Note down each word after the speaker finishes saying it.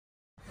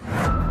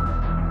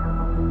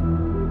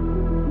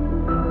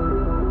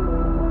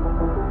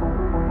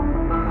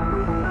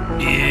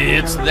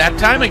It's that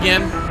time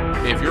again.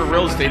 If you're a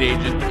real estate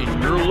agent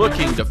and you're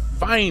looking to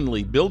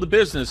finally build a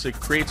business that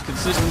creates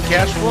consistent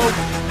cash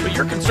flow, but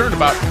you're concerned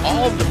about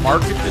all the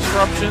market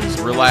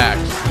disruptions, relax.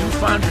 You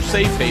found your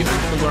safe haven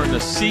to learn the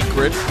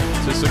secret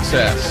to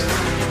success.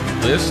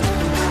 List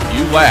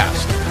you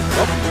last.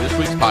 Welcome to this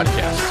week's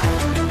podcast.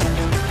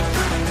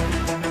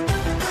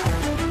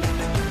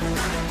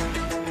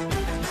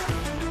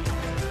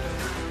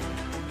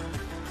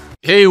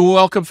 Hey,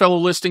 welcome fellow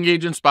listing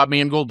agents. Bob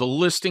Mangold, the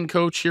listing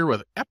coach, here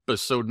with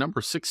episode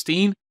number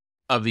 16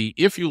 of the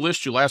If You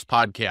List You Last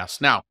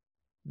podcast. Now,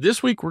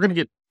 this week we're going to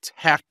get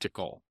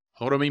tactical.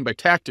 What do I mean by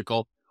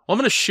tactical? Well, I'm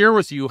going to share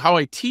with you how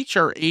I teach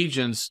our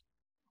agents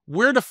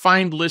where to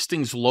find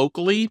listings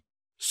locally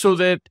so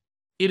that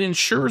it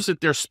ensures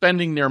that they're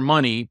spending their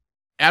money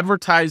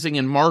advertising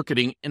and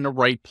marketing in the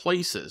right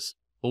places.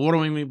 Well, what do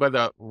I mean by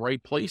the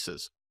right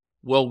places?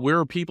 Well, where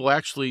are people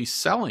actually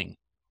selling?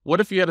 What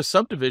if you had a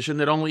subdivision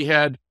that only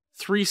had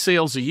 3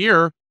 sales a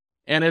year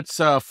and it's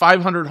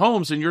 500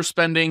 homes and you're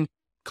spending,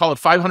 call it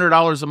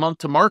 $500 a month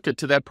to market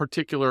to that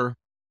particular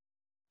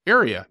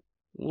area?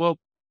 Well,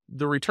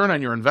 the return on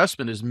your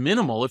investment is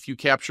minimal if you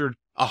captured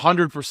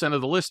 100%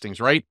 of the listings,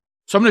 right?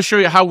 So I'm going to show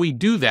you how we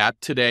do that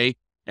today.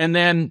 And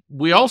then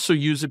we also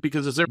use it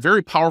because it's a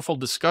very powerful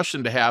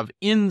discussion to have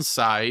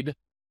inside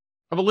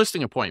of a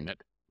listing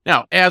appointment.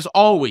 Now, as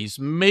always,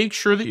 make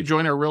sure that you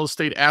join our Real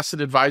Estate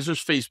Asset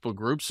Advisors Facebook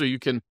group so you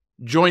can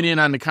join in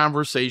on the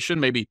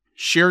conversation, maybe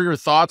share your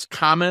thoughts,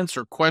 comments,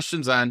 or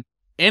questions on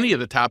any of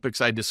the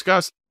topics I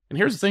discuss. And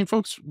here's the thing,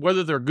 folks,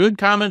 whether they're good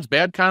comments,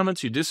 bad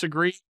comments, you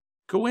disagree,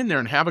 go in there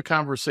and have a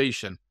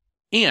conversation.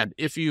 And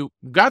if you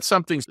got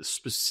something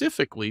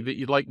specifically that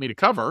you'd like me to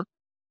cover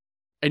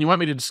and you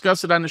want me to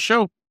discuss it on the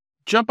show,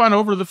 jump on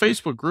over to the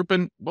Facebook group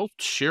and we'll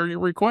share your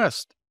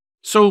request.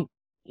 So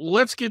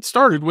let's get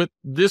started with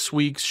this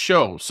week's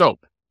show. So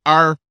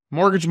our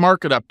mortgage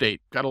market update.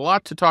 Got a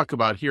lot to talk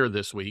about here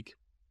this week.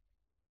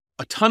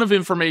 A ton of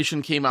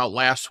information came out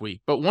last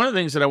week, but one of the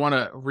things that I want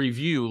to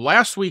review,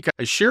 last week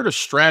I shared a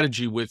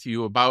strategy with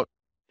you about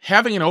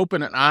having an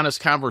open and honest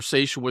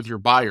conversation with your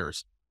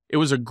buyers. It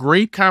was a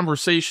great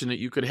conversation that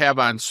you could have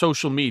on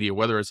social media,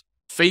 whether it's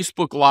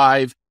Facebook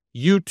Live,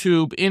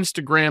 YouTube,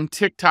 Instagram,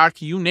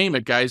 TikTok, you name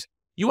it, guys.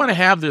 You want to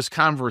have this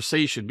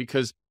conversation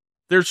because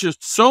there's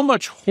just so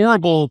much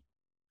horrible,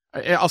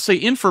 I'll say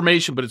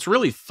information, but it's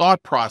really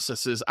thought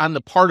processes on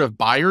the part of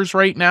buyers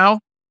right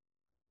now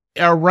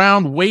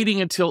around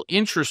waiting until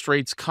interest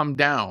rates come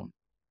down.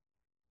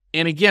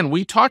 And again,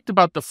 we talked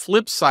about the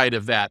flip side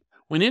of that.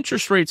 When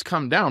interest rates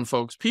come down,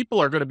 folks, people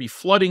are going to be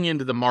flooding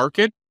into the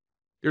market.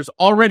 There's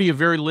already a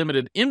very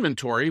limited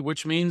inventory,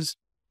 which means,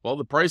 well,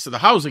 the price of the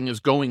housing is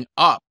going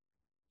up.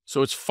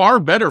 So it's far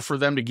better for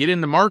them to get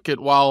in the market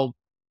while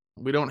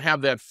we don't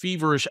have that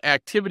feverish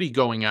activity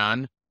going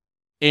on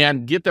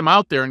and get them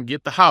out there and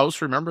get the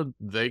house. Remember,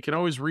 they can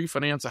always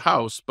refinance a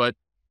house, but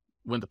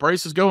when the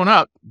price is going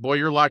up, boy,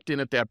 you're locked in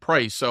at that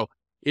price. So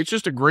it's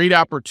just a great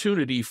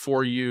opportunity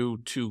for you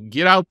to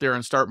get out there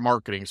and start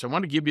marketing. So I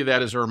want to give you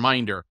that as a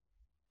reminder,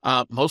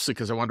 mostly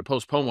because I wanted to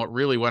postpone what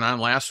really went on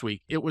last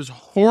week. It was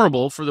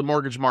horrible for the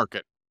mortgage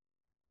market.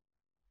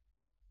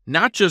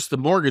 Not just the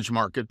mortgage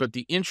market, but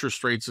the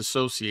interest rates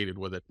associated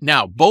with it.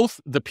 Now, both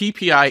the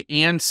PPI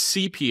and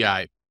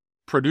CPI,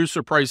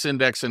 Producer Price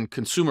Index and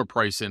Consumer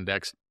Price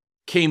Index,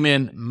 came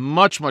in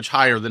much, much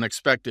higher than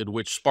expected,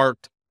 which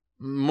sparked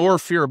more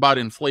fear about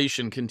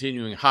inflation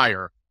continuing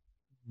higher.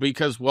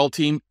 Because, well,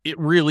 team, it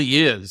really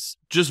is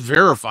just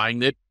verifying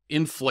that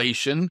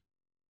inflation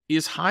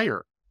is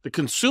higher. The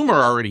consumer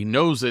already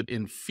knows it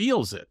and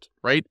feels it,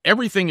 right?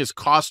 Everything is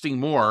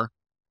costing more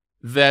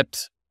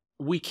that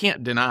we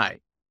can't deny.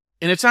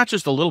 And it's not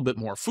just a little bit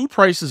more. Food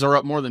prices are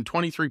up more than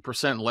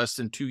 23% in less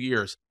than 2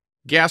 years.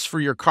 Gas for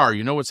your car,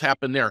 you know what's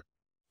happened there.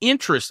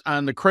 Interest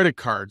on the credit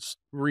cards,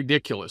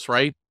 ridiculous,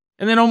 right?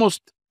 And then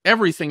almost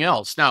everything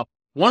else. Now,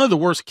 one of the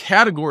worst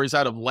categories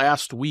out of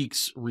last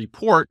week's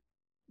report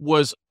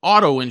was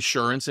auto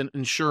insurance and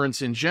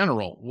insurance in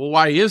general. Well,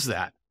 why is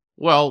that?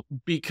 Well,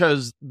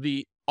 because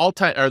the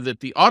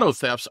auto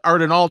thefts are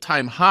at an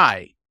all-time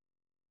high.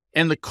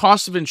 And the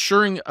cost of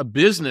insuring a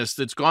business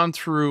that's gone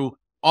through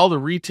all the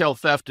retail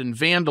theft and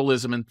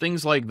vandalism and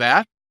things like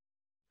that,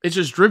 it's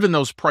just driven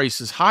those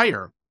prices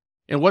higher.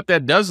 And what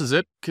that does is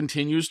it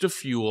continues to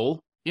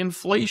fuel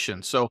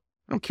inflation. So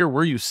I don't care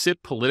where you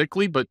sit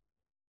politically, but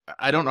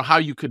I don't know how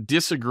you could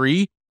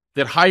disagree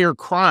that higher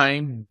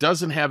crime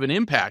doesn't have an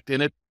impact.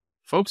 And it,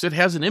 folks, it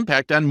has an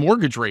impact on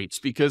mortgage rates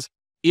because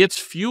it's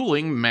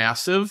fueling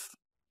massive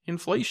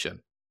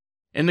inflation.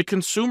 And the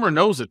consumer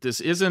knows it.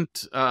 This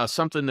isn't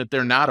something that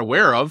they're not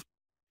aware of.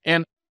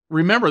 And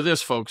remember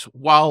this, folks,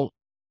 while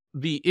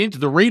the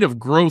rate of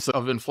growth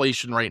of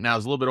inflation right now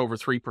is a little bit over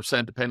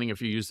 3%, depending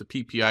if you use the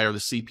PPI or the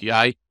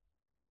CPI.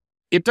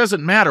 It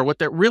doesn't matter. What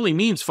that really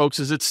means, folks,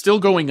 is it's still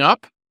going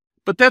up,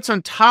 but that's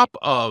on top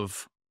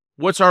of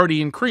what's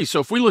already increased.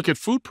 So if we look at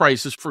food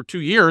prices for 2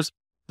 years,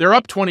 they're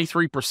up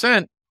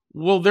 23%.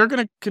 Well, they're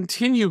going to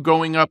continue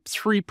going up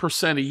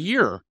 3% a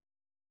year.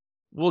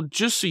 Well,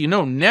 just so you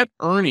know, net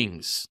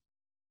earnings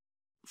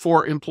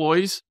for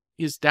employees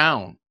is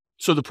down.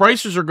 So the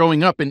prices are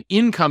going up and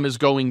income is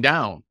going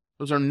down.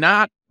 Those are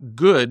not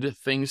good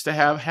things to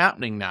have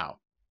happening now.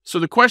 So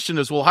the question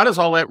is, well, how does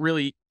all that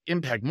really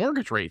impact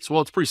mortgage rates?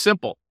 Well, it's pretty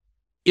simple.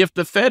 If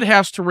the Fed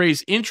has to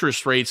raise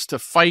interest rates to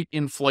fight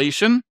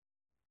inflation,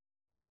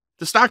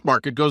 the stock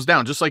market goes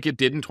down just like it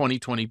did in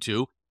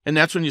 2022. And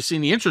that's when you've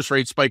seen the interest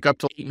rate spike up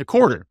to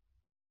 8.25.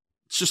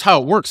 It's just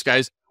how it works,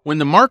 guys. When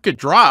the market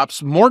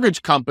drops,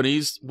 mortgage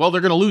companies, well,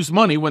 they're going to lose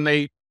money when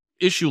they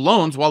issue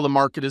loans while the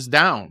market is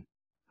down.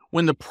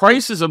 When the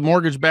prices of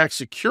mortgage-backed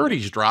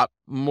securities drop,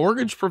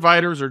 mortgage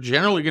providers are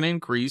generally going to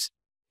increase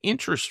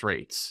interest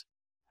rates.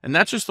 And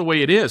that's just the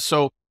way it is.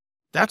 So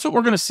that's what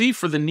we're going to see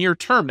for the near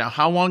term. Now,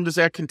 how long does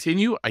that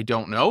continue? I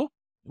don't know.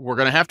 We're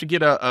going to have to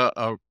get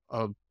a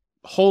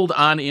hold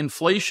on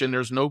inflation.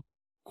 There's no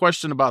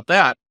question about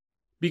that.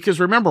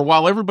 Because remember,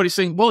 while everybody's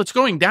saying, well, it's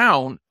going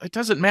down, it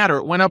doesn't matter.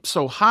 It went up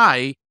so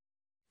high.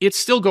 It's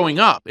still going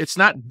up. It's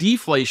not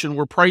deflation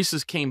where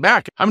prices came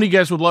back. How many of you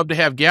guys would love to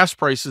have gas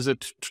prices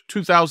at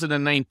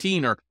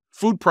 2019 or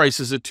food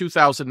prices at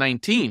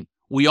 2019?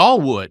 We all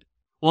would.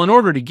 Well, in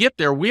order to get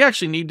there, we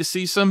actually need to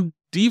see some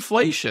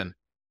deflation.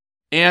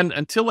 And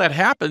until that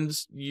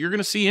happens, you're going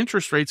to see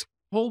interest rates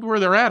hold where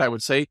they're at, I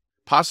would say,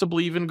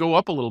 possibly even go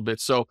up a little bit.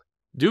 So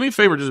do me a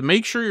favor, just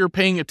make sure you're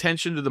paying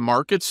attention to the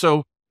market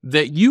so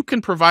that you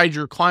can provide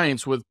your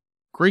clients with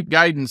great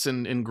guidance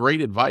and great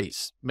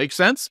advice. Make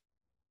sense?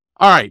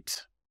 All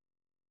right,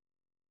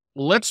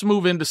 let's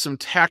move into some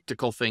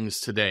tactical things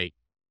today.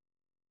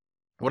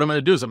 What I'm going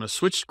to do is I'm going to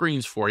switch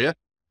screens for you.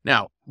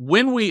 Now,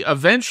 when we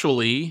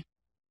eventually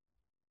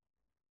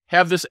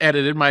have this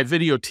edited, my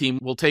video team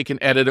will take and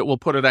edit it. We'll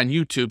put it on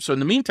YouTube. So in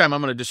the meantime,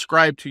 I'm going to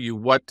describe to you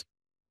what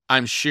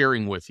I'm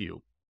sharing with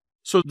you.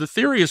 So the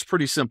theory is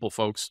pretty simple,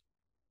 folks.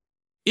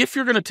 If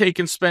you're going to take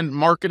and spend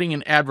marketing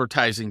and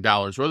advertising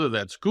dollars, whether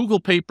that's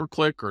Google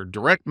pay-per-click or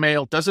direct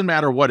mail, doesn't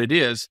matter what it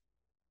is,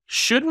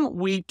 shouldn't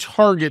we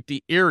target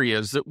the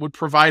areas that would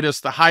provide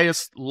us the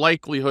highest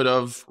likelihood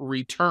of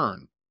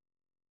return?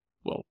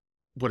 Well,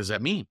 what does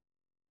that mean?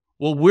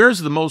 Well, where's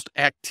the most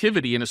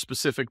activity in a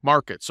specific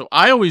market? So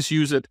I always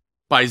use it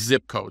by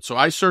zip code. So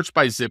I search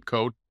by zip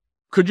code.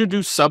 Could you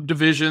do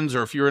subdivisions?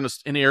 Or if you're in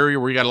an area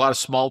where you got a lot of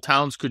small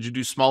towns, could you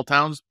do small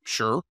towns?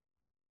 Sure.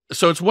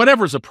 So it's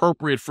whatever's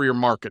appropriate for your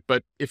market.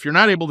 But if you're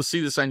not able to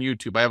see this on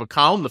YouTube, I have a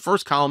column. The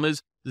first column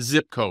is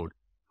zip code.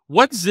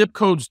 What zip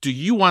codes do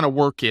you want to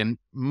work in?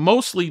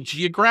 Mostly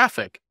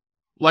geographic.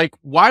 Like,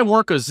 why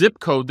work a zip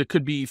code that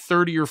could be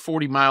 30 or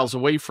 40 miles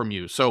away from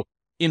you? So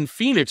in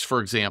Phoenix, for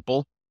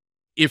example,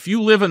 if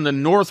you live in the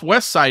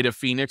northwest side of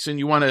Phoenix and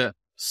you want to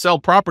sell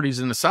properties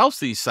in the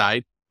southeast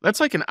side, that's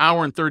like an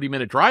hour and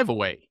 30-minute drive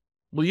away.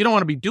 Well, you don't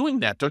want to be doing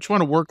that. Don't you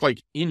want to work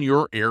like in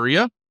your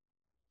area?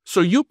 So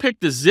you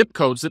pick the zip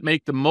codes that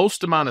make the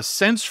most amount of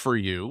sense for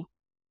you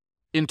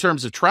in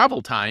terms of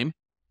travel time,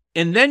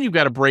 and then you've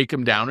got to break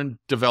them down and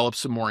develop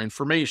some more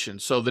information.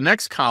 So the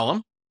next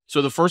column,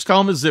 so the first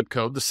column is zip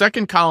code. The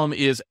second column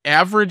is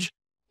average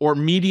or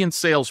median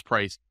sales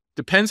price.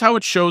 Depends how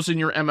it shows in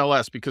your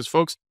MLS because,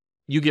 folks,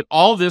 you get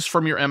all this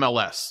from your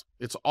MLS.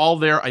 It's all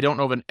there. I don't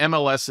know of an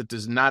MLS that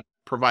does not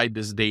provide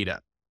this data.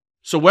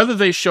 So whether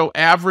they show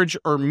average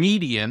or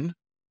median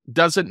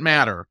doesn't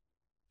matter.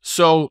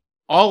 So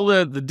all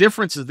the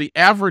difference is the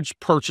average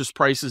purchase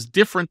price is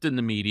different than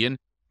the median.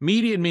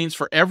 Median means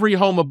for every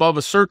home above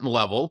a certain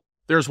level,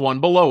 there's one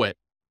below it.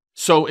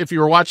 So if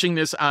you're watching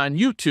this on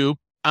YouTube,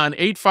 on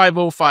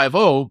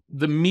 85050,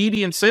 the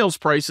median sales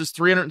price is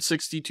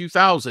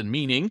 $362,000,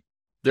 meaning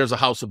there's a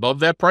house above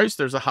that price,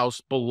 there's a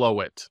house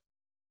below it.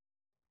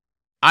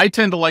 I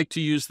tend to like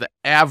to use the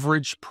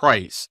average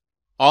price.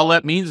 All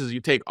that means is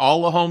you take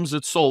all the homes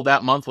that sold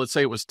that month, let's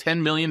say it was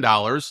 $10 million,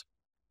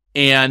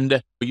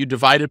 and you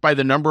divide it by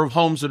the number of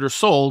homes that are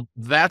sold,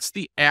 that's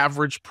the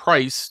average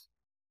price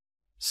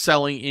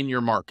selling in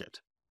your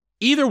market.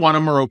 Either one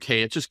of them are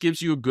okay. It just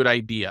gives you a good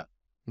idea,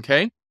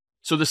 okay?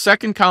 So the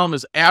second column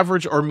is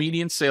average or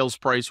median sales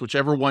price,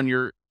 whichever one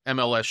your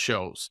MLS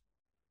shows.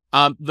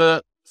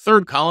 The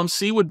third column,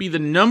 C, would be the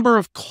number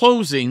of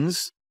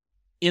closings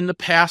in the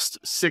past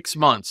 6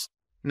 months.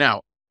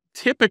 Now,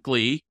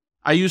 typically,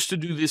 I used to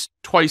do this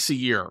twice a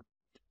year.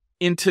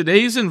 In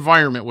today's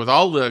environment, with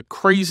all the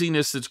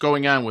craziness that's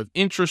going on with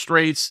interest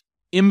rates,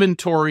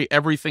 inventory,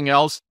 everything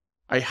else,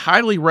 I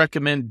highly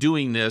recommend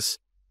doing this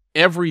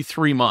every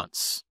 3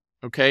 months,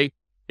 okay?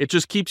 It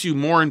just keeps you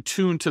more in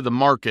tune to the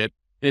market.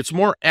 It's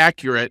more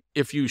accurate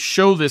if you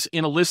show this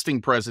in a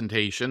listing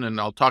presentation, and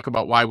I'll talk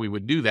about why we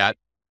would do that,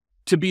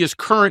 to be as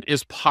current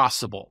as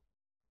possible.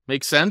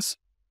 Make sense?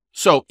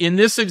 So in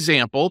this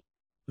example,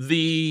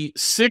 the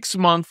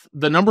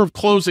number of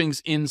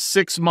closings in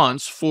 6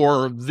 months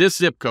for this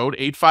zip code,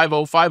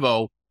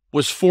 85050,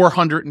 was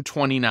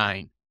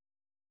 429.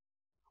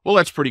 Well,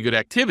 that's pretty good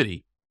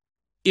activity.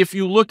 If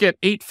you look at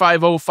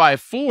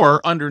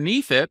 85054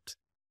 underneath it,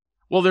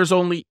 well, there's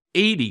only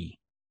 80.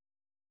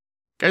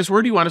 Guys,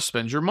 where do you want to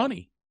spend your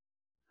money?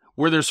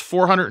 Where there's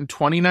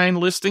 429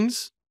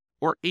 listings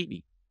or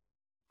 80?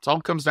 That's all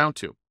it comes down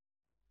to.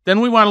 Then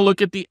we want to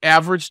look at the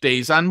average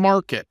days on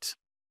market.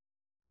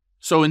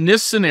 So in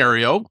this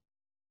scenario,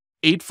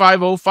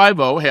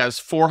 85050 has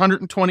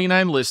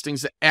 429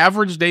 listings. The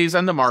average days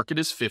on the market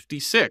is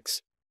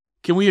 56.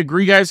 Can we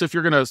agree, guys, if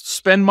you're going to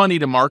spend money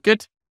to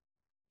market,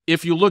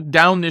 if you look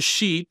down this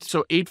sheet,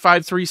 so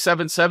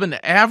 85377,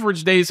 the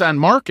average days on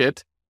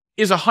market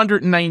is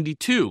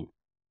 192.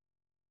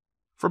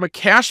 From a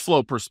cash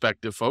flow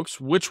perspective, folks,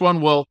 which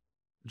one will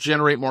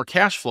generate more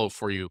cash flow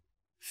for you?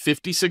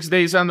 56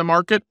 days on the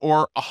market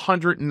or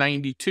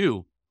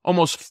 192?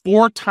 Almost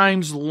 4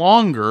 times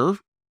longer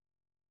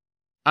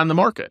on the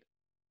market.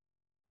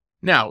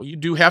 Now, you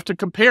do have to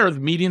compare. The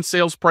median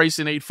sales price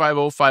in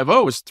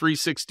 85050 is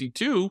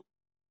 362,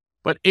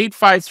 but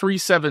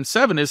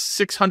 85377 is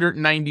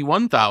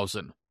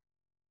 691,000.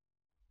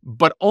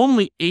 But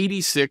only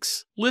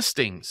 86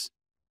 listings.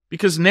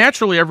 Because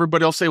naturally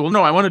everybody will say, well,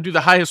 no, I want to do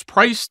the highest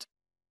priced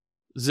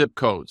zip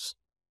codes.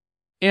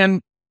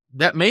 And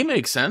that may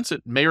make sense.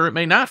 It may or it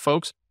may not,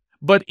 folks.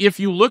 But if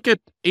you look at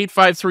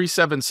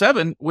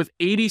 85377 with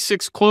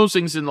 86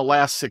 closings in the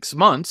last 6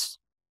 months,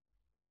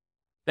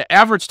 the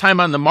average time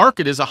on the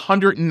market is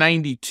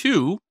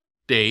 192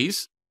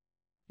 days.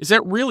 Is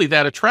that really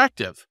that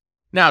attractive?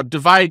 Now,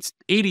 divide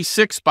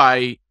 86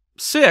 by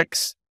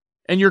 6,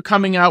 and you're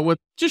coming out with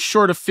just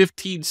short of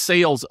 15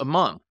 sales a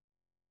month.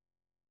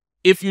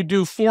 If you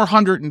do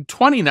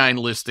 429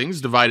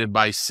 listings divided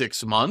by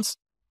 6 months,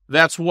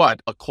 that's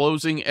what? A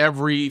closing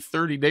every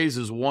 30 days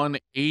is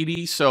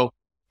 180, so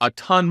a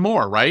ton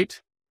more,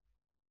 right?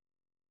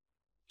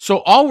 So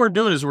all we're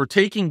doing is we're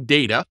taking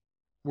data,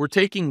 we're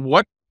taking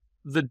what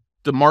the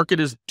market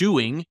is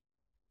doing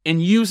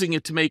and using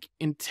it to make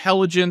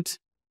intelligent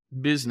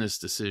business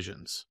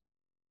decisions.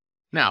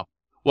 Now,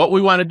 what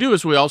we want to do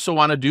is we also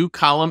want to do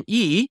column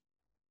E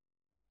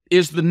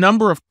is the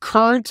number of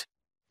current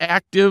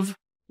active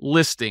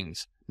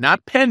listings,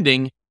 not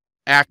pending,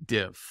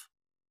 active.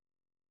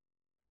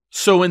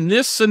 So in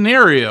this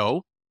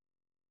scenario,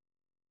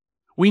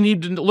 we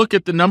need to look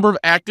at the number of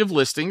active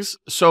listings.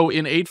 So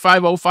in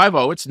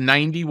 85050, it's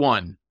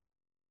 91.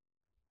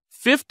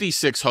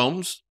 56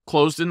 homes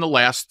closed in the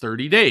last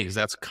 30 days.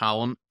 That's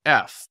column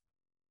F.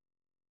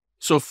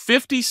 So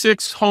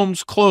 56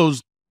 homes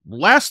closed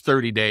last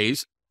 30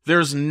 days.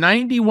 There's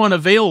 91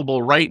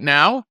 available right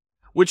now,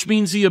 which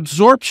means the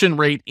absorption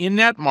rate in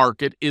that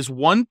market is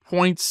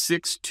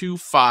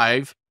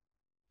 1.625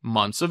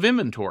 months of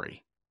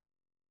inventory.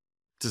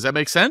 Does that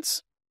make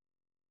sense?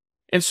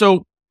 And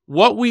so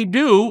what we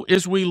do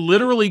is we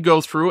literally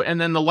go through, and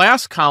then the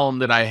last column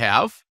that I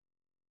have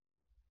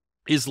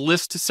is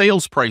list to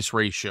sales price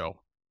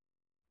ratio.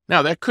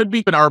 Now, that could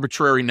be an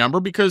arbitrary number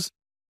because,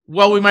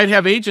 well, we might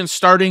have agents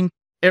starting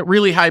at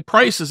really high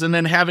prices and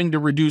then having to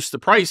reduce the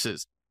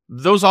prices.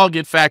 Those all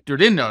get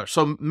factored in there.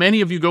 So many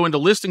of you go into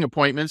listing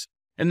appointments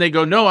and they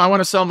go, no, I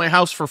want to sell my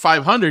house for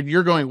 500.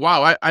 You're going,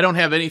 wow, I don't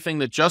have anything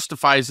that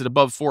justifies it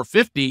above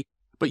 450.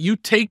 But you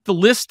take the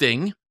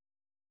listing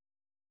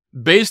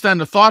based on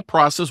the thought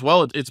process,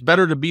 well, it's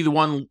better to be the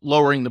one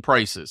lowering the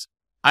prices.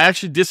 I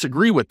actually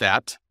disagree with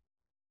that.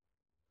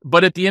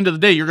 But at the end of the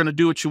day, you're going to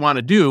do what you want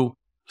to do.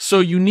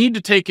 So you need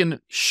to take and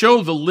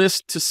show the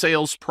list to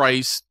sales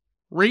price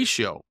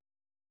ratio.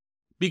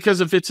 Because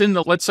if it's in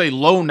the, let's say,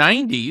 low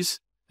 90s,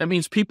 that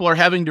means people are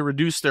having to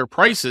reduce their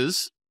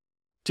prices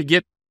to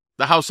get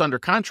the house under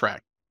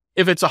contract.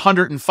 If it's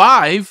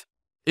 105,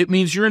 it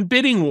means you're in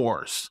bidding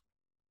wars.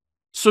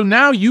 So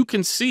now you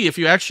can see if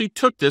you actually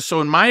took this.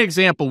 So in my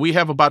example, we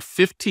have about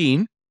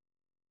 15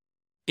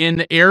 in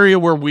the area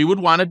where we would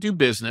want to do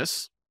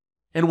business.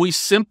 And we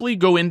simply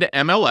go into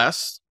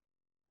MLS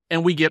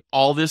and we get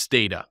all this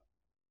data.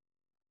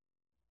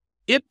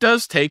 It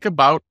does take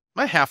about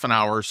a half an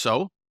hour or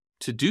so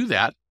to do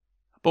that.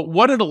 But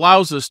what it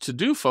allows us to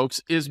do,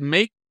 folks, is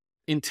make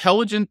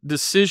intelligent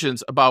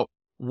decisions about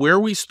where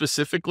we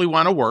specifically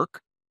want to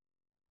work,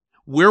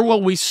 where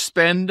will we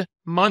spend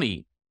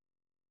money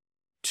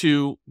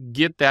to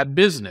get that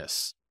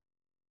business,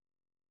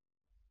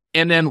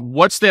 and then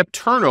what's that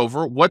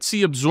turnover, what's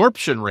the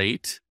absorption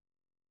rate.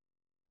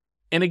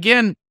 And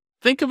again,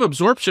 think of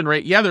absorption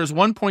rate. Yeah, there's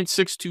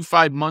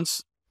 1.625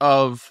 months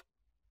of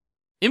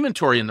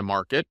inventory in the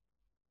market.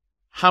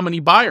 How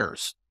many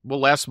buyers? Well,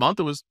 last month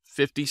it was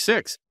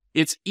 56.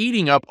 It's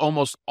eating up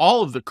almost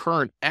all of the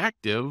current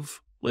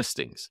active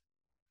listings.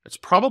 It's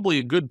probably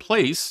a good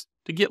place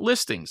to get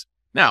listings.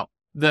 Now,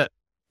 the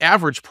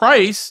average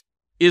price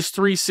is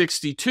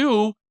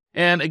 $362.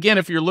 And again,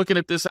 if you're looking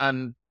at this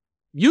on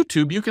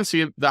YouTube, you can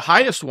see the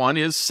highest one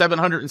is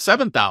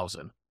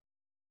 $707,000.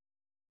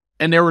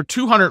 And there were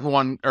 200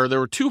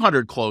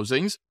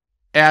 closings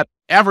at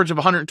average of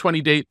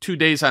 122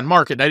 days on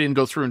market. I didn't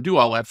go through and do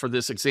all that for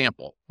this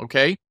example.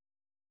 Okay.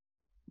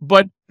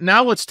 But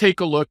now let's take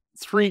a look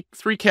three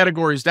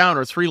categories down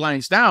or 3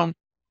 lines down.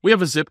 We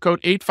have a zip code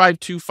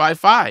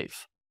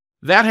 85255.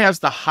 That has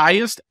the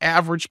highest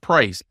average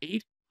price,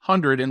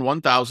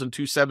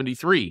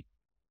 $801,273.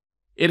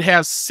 It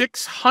has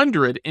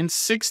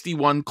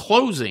 661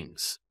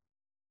 closings.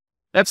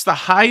 That's the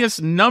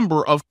highest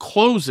number of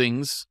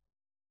closings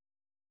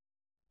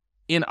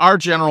in our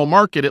general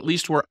market, at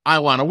least where I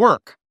want to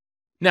work.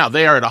 Now,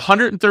 they are at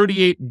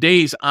 138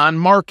 days on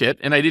market,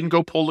 and I didn't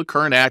go pull the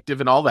current active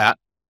and all that.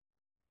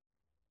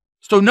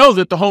 So know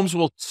that the homes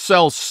will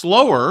sell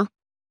slower,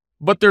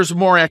 but there's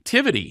more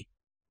activity.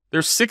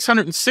 There's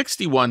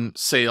 661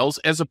 sales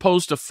as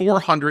opposed to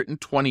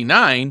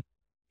 429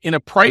 in a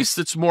price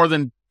that's more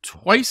than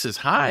twice as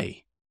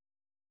high.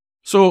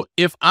 So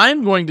if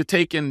I'm going to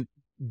take and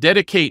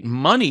dedicate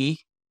money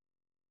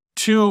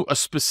to a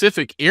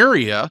specific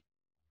area,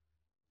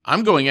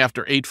 I'm going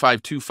after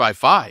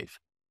 85255.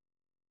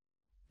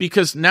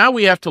 Because now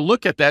we have to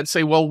look at that and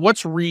say, well,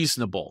 what's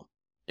reasonable?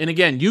 And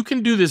again, you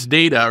can do this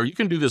data or you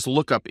can do this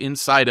lookup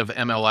inside of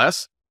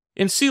MLS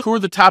and see who are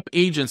the top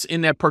agents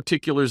in that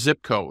particular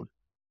zip code.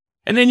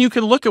 And then you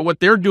can look at what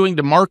they're doing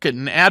to market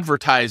and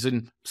advertise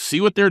and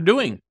see what they're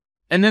doing.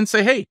 And then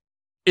say, hey,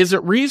 is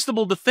it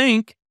reasonable to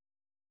think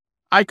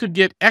I could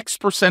get X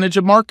percentage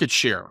of market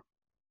share?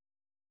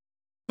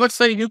 Let's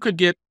say you could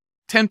get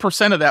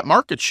 10% of that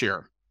market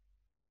share.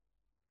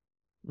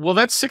 Well,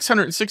 that's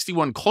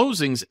 661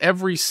 closings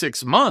every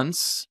 6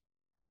 months.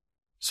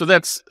 So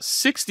that's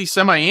 60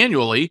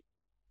 semi-annually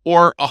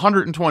or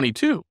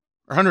 122 or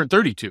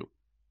 132. Does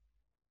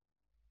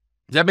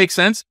that make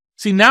sense?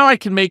 See, now I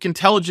can make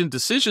intelligent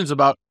decisions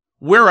about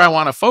where I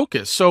want to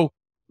focus. So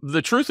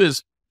the truth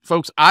is,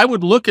 folks, I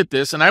would look at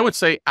this and I would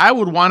say I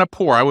would want to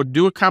pour. I would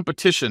do a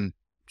competition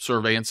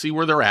survey and see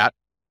where they're at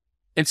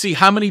and see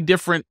how many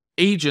different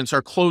agents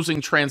are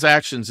closing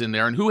transactions in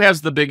there and who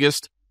has the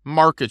biggest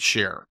market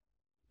share.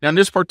 Now, in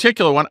this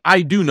particular one,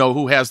 I do know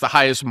who has the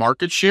highest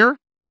market share,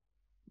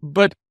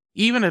 but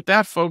even at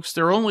that, folks,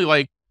 there are only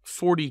like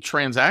 40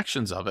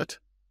 transactions of it.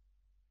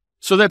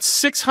 So that's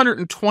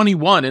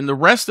 621, and the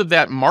rest of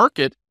that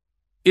market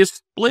is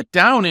split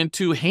down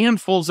into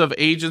handfuls of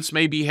agents,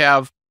 maybe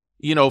have,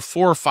 4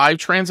 or 5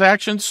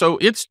 transactions, so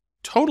it's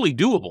totally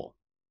doable.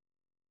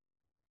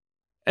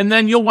 And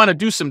then you'll want to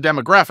do some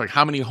demographic,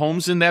 how many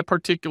homes in that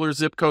particular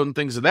zip code and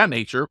things of that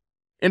nature,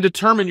 and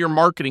determine your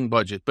marketing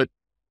budget. But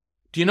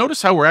do you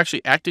notice how we're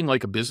actually acting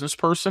like a business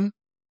person?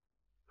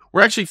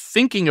 We're actually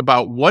thinking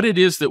about what it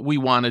is that we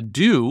want to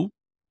do,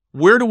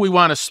 where do we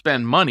want to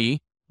spend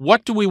money,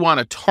 what do we want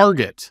to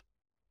target?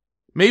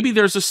 Maybe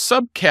there's a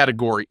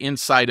subcategory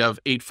inside of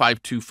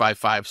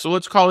 85255, so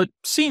let's call it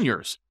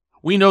seniors.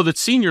 We know that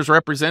seniors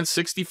represent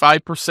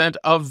 65%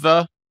 of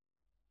the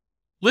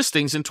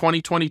listings in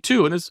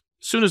 2022, and as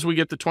soon as we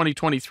get to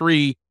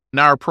 2023,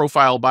 NAR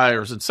profile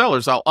buyers and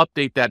sellers, I'll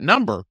update that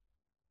number.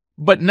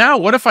 But now,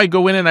 what if I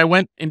go in and I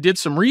went and did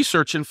some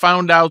research and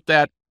found out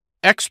that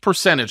X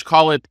percentage,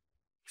 call it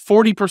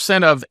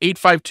 40% of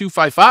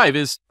 85255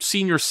 is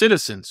senior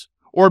citizens,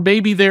 or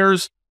maybe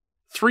there's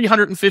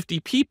 350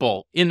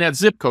 people in that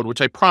zip code,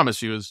 which I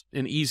promise you is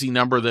an easy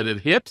number that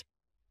it hit.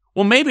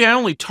 Well, maybe I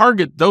only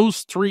target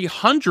those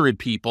 300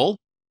 people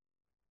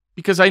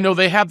because I know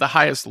they have the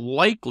highest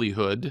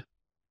likelihood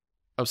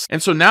of.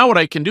 And so now what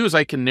I can do is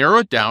I can narrow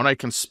it down. I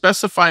can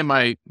specify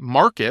my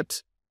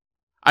market.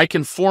 I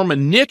can form a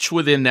niche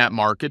within that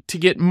market to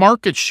get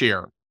market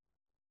share.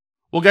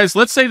 Well, guys,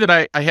 let's say that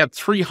I had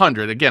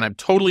 300. Again, I'm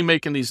totally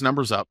making these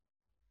numbers up.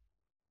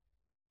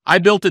 I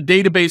built a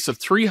database of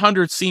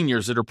 300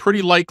 seniors that are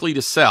pretty likely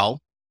to sell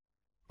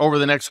over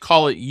the next,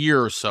 call it,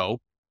 year or so.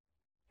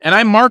 And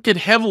I market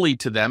heavily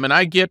to them, and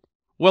I get,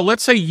 well,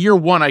 let's say year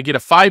 1, I get a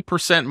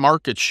 5%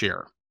 market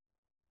share.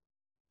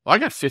 Well, I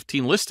got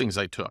 15 listings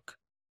I took.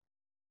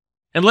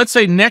 And let's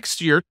say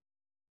next year,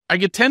 I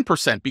get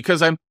 10%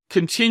 because I'm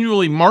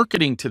continually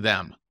marketing to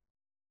them.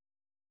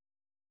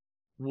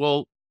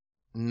 Well,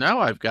 now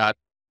I've got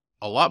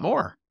a lot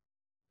more,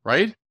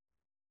 right?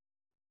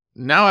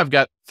 Now I've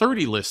got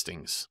 30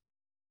 listings.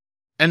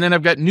 And then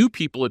I've got new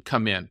people that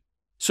come in.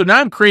 So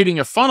now I'm creating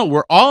a funnel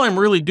where all I'm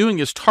really doing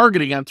is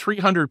targeting on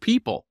 300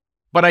 people.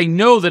 But I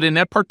know that in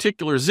that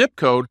particular zip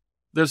code,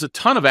 there's a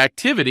ton of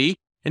activity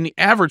and the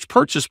average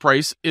purchase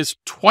price is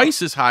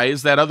twice as high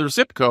as that other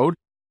zip code.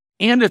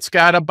 And it's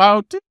got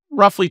about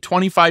roughly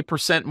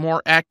 25%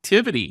 more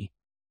activity.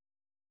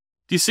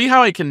 Do you see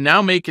how I can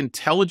now make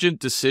intelligent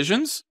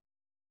decisions?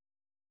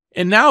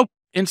 And now,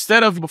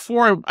 instead of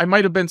before, I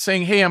might have been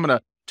saying, hey, I'm going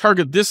to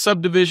target this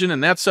subdivision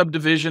and that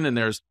subdivision, and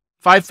there's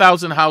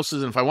 5,000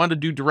 houses, and if I want to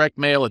do direct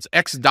mail, it's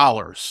X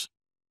dollars.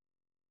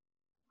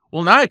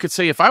 Well, now I could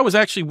say if I was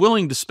actually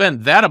willing to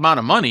spend that amount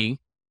of money,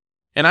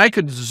 and I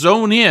could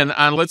zone in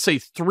on, let's say,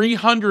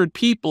 300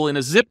 people in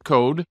a zip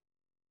code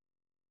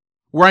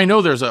where I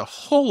know there's a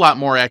whole lot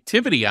more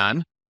activity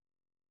on,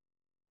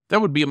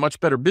 that would be a much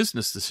better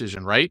business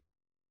decision, right?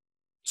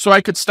 So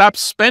I could stop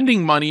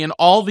spending money in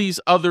all these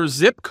other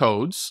zip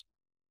codes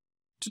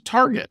to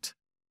target.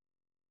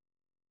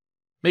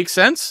 Make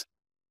sense?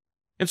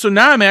 And so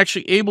now I'm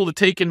actually able to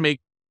take and make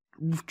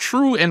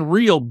true and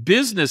real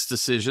business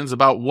decisions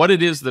about what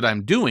it is that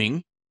I'm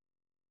doing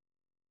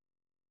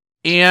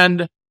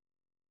and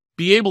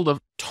be able to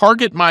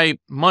target my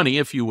money,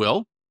 if you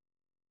will,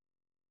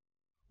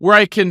 where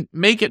I can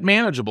make it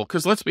manageable.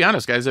 Because let's be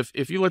honest, guys,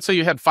 if you, let's say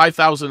you had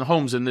 5,000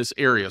 homes in this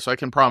area, so I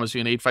can promise you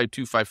in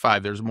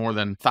 85255, there's more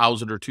than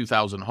 1,000 or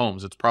 2,000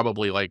 homes. It's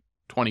probably like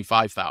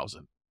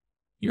 25,000.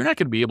 You're not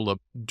going to be able to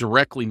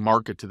directly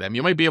market to them.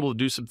 You might be able to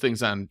do some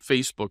things on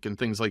Facebook and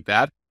things like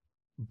that,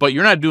 but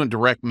you're not doing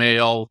direct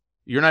mail.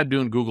 You're not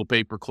doing Google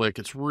pay-per-click.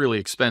 It's really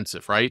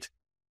expensive, right?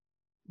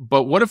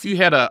 But what if you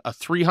had a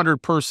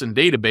 300-person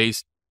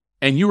database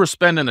and you were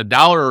spending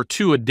 $1 or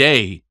 $2 a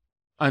day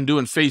on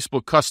doing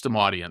Facebook custom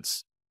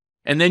audience,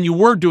 and then you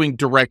were doing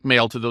direct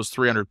mail to those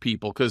 300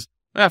 people, because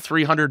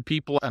 300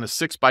 people on a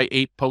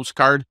 6x8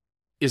 postcard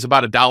is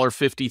about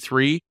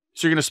 $1.53.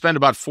 So you're going to spend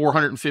about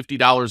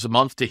 $450 a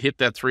month to hit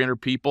that 300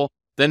 people.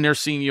 Then they're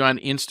seeing you on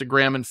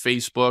Instagram and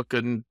Facebook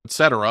and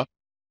etc.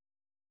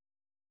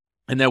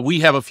 And then we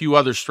have a few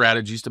other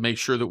strategies to make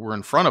sure that we're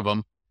in front of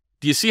them.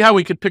 Do you see how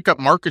we could pick up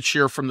market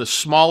share from the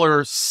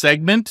smaller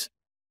segment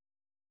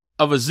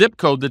of a zip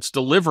code that's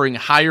delivering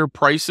higher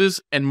prices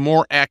and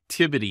more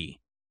activity?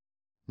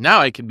 Now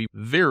I can be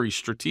very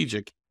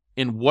strategic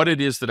in what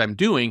it is that I'm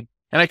doing,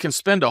 and I can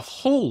spend a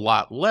whole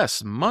lot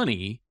less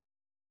money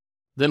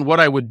than what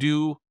I would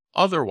do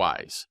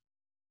otherwise.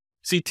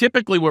 See,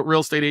 typically what real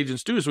estate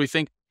agents do is we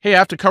think, hey, I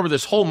have to cover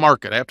this whole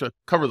market. I have to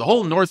cover the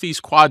whole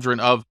northeast quadrant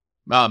of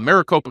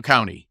Maricopa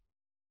County.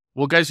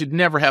 Well, guys, you'd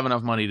never have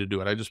enough money to do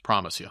it. I just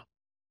promise you.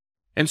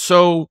 And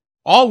so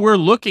all we're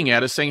looking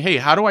at is saying, hey,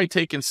 how do I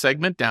take and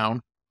segment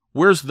down?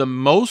 Where's the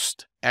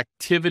most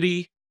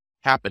activity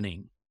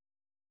happening?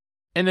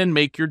 And then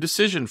make your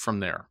decision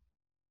from there.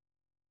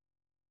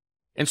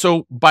 And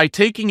so by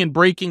taking and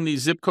breaking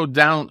these zip codes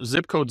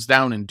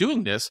down and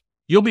doing this,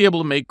 you'll be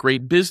able to make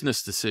great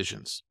business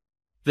decisions.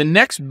 The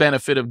next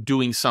benefit of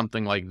doing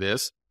something like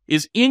this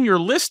is in your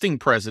listing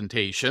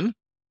presentation,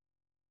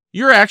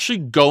 you're actually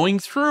going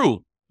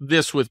through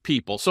this with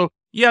people. So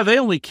yeah, they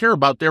only care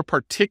about their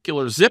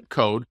particular zip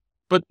code,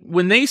 but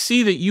when they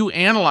see that you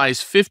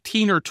analyze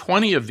 15 or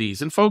 20 of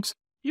these, and folks,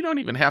 you don't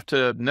even have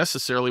to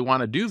necessarily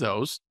want to do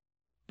those,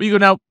 but you go,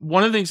 now,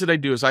 one of the things that I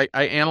do is I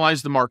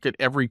analyze the market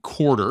every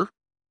quarter,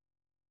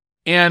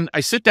 and I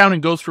sit down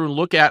and go through and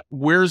look at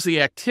where's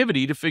the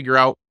activity to figure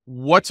out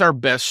what's our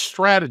best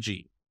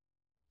strategy.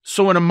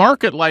 So in a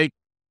market like,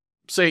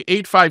 say,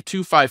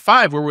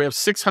 85255, where we have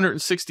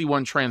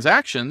 661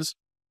 transactions,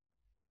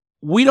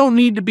 we don't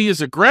need to be as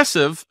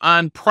aggressive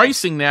on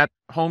pricing that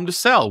home to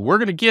sell. We're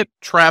going to get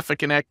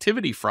traffic and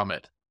activity from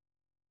it.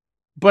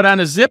 But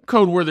on a zip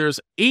code where there's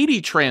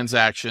 80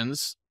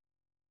 transactions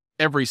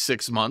every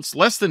 6 months,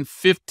 less than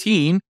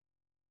 15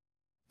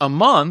 a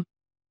month,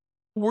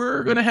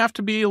 we're going to have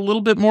to be a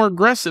little bit more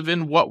aggressive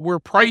in what we're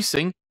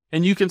pricing.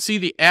 And you can see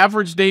the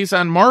average days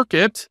on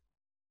market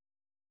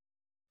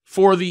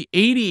for the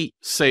 80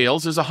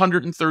 sales is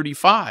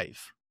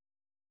 135.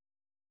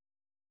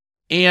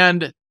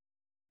 And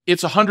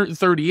it's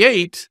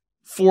 138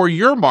 for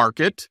your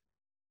market,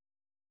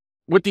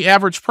 with the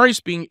average price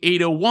being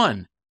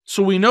 801.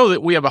 So we know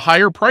that we have a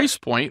higher price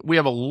point. We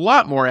have a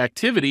lot more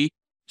activity.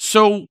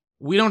 So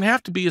we don't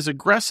have to be as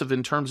aggressive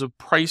in terms of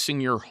pricing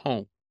your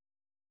home.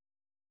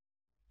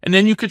 And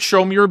then you could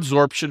show them your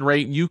absorption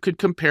rate. You could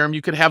compare them.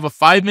 You could have a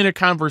 5-minute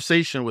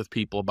conversation with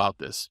people about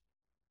this.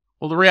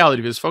 Well, the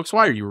reality is, folks,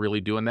 why are you really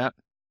doing that?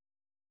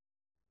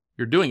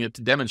 You're doing it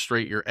to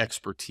demonstrate your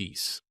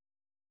expertise.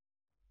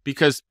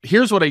 Because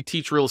here's what I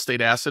teach real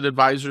estate asset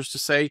advisors to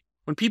say.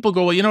 When people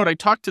go, well, you know what, I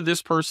talked to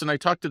this person, I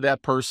talked to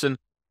that person,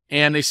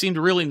 and they seemed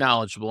really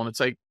knowledgeable. And it's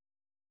like,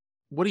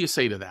 what do you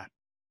say to that?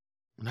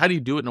 And how do you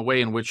do it in a way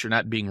in which you're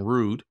not being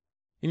rude?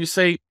 And you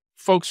say,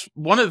 folks,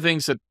 one of the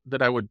things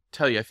that I would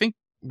tell you, I think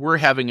we're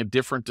having a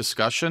different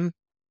discussion.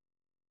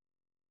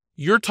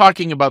 You're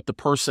talking about the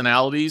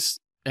personalities,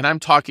 and I'm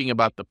talking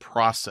about the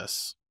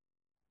process.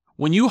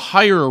 When you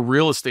hire a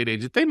real estate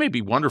agent, they may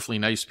be wonderfully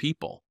nice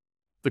people.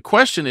 The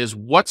question is,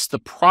 what's the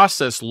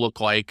process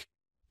look like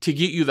to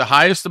get you the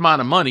highest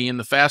amount of money in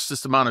the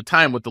fastest amount of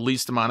time with the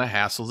least amount of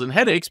hassles and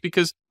headaches?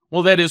 Because,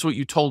 well, that is what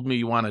you told me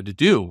you wanted to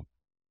do.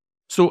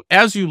 So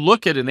as you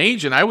look at an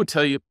agent, I would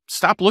tell you,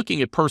 stop looking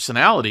at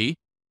personality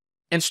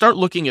and start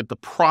looking at the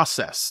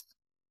process.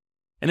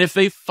 And if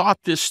they thought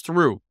this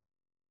through,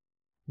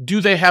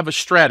 do they have a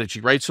strategy,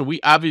 right? So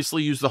we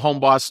obviously use the Home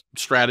Boss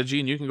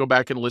strategy, and you can go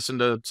back and listen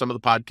to some of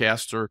the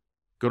podcasts or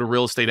go to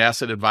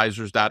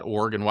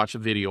realestateassetadvisors.org and watch a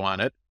video on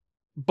it.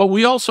 But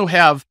we also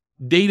have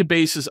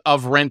databases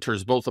of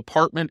renters, both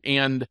apartment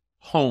and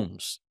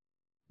homes,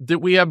 that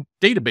we have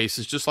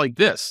databases just like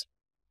this.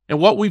 And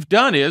what we've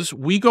done is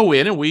we go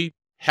in and we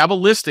have a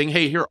listing.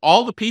 Hey, here,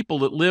 all the people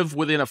that live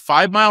within a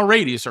 5-mile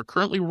radius are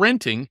currently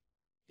renting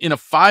in a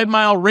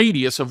 5-mile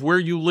radius of where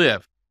you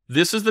live.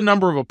 This is the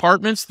number of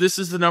apartments. This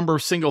is the number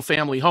of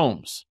single-family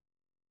homes.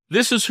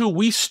 This is who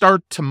we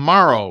start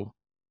tomorrow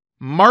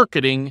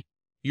marketing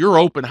your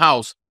open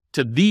house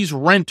to these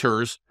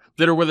renters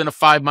that are within a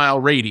 5-mile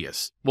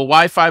radius. Well,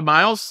 why 5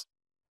 miles?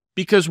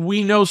 Because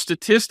we know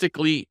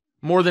statistically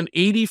more than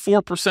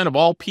 84% of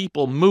all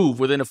people move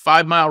within a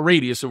 5-mile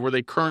radius of where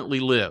they currently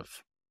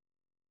live.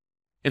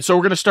 And so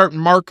we're going to start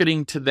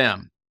marketing to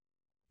them.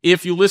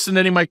 If you listen to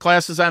any of my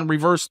classes on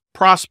reverse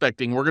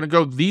prospecting, we're going to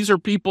go, these are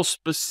people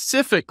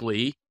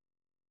specifically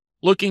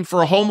looking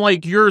for a home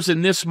like yours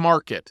in this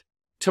market.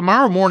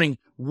 Tomorrow morning,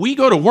 we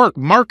go to work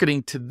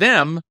marketing to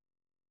them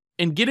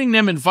and getting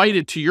them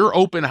invited to your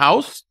open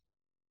house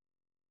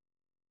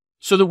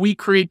so that we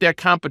create that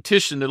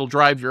competition that'll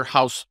drive your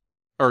house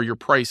or your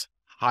price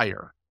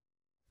higher.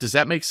 Does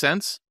that make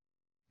sense?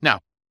 Now,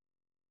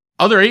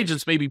 other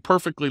agents may be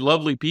perfectly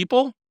lovely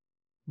people,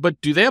 but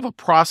do they have a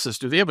process?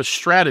 Do they have a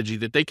strategy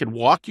that they can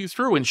walk you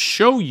through and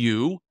show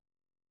you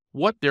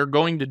what they're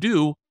going to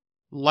do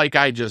like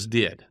I just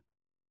did?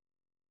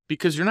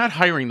 Because you're not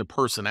hiring the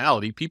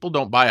personality. People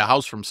don't buy a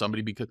house from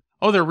somebody because,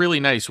 oh, they're really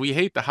nice. We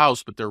hate the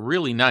house, but they're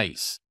really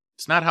nice.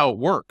 It's not how it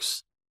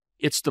works.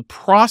 It's the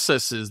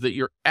processes that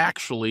you're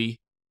actually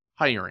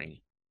hiring.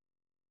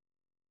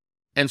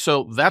 And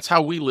so that's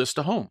how we list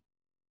a home.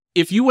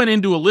 If you went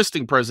into a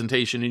listing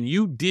presentation and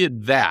you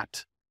did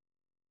that,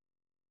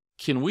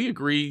 can we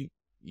agree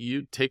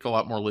you'd take a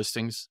lot more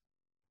listings?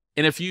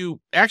 And if you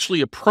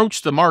actually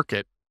approach the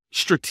market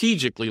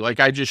strategically, like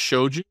I just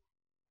showed you,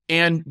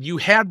 and you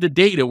had the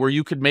data where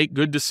you could make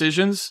good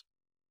decisions,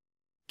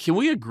 can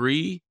we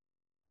agree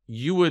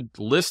you would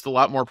list a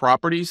lot more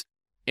properties?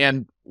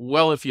 And,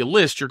 well, if you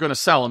list, you're going to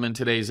sell them in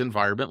today's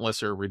environment,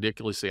 unless they're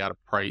ridiculously out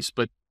of price.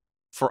 But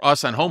for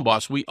us on Home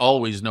Boss, we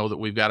always know that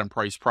we've got them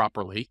priced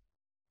properly.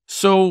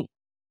 So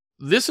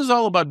this is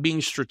all about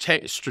being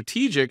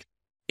strategic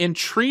and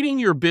treating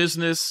your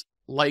business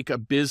like a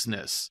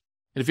business.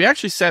 And if you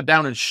actually sat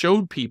down and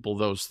showed people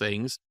those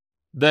things,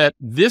 that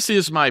this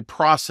is my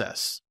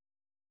process,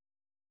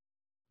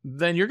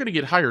 then you're going to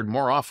get hired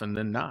more often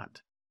than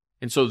not.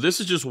 And so this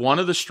is just one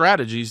of the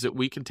strategies that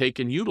we can take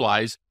and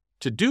utilize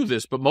to do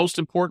this. But most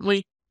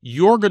importantly,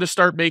 you're going to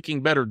start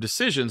making better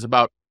decisions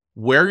about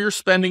where you're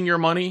spending your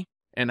money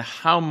and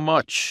how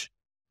much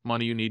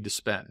money you need to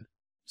spend.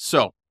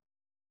 So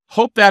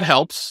hope that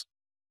helps.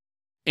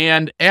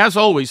 And as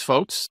always,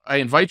 folks, I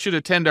invite you to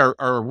attend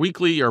our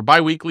weekly or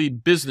biweekly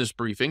business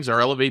briefings, our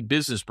Elevate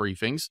business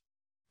briefings,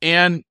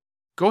 and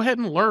go ahead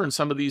and learn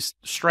some of these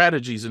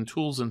strategies and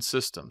tools and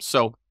systems.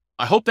 So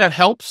I hope that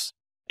helps.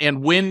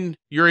 And when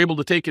you're able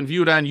to take and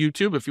view it on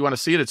YouTube, if you want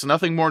to see it, it's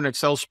nothing more than an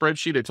Excel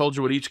spreadsheet. I told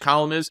you what each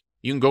column is.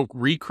 You can go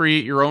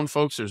recreate your own,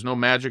 folks. There's no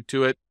magic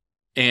to it,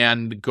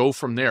 and go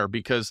from there.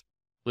 Because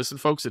listen,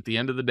 folks, at the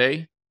end of the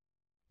day,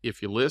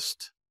 if you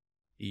list,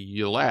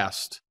 you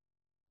last.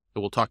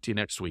 And we'll talk to you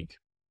next week.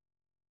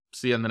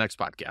 See you on the next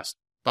podcast.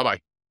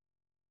 Bye-bye.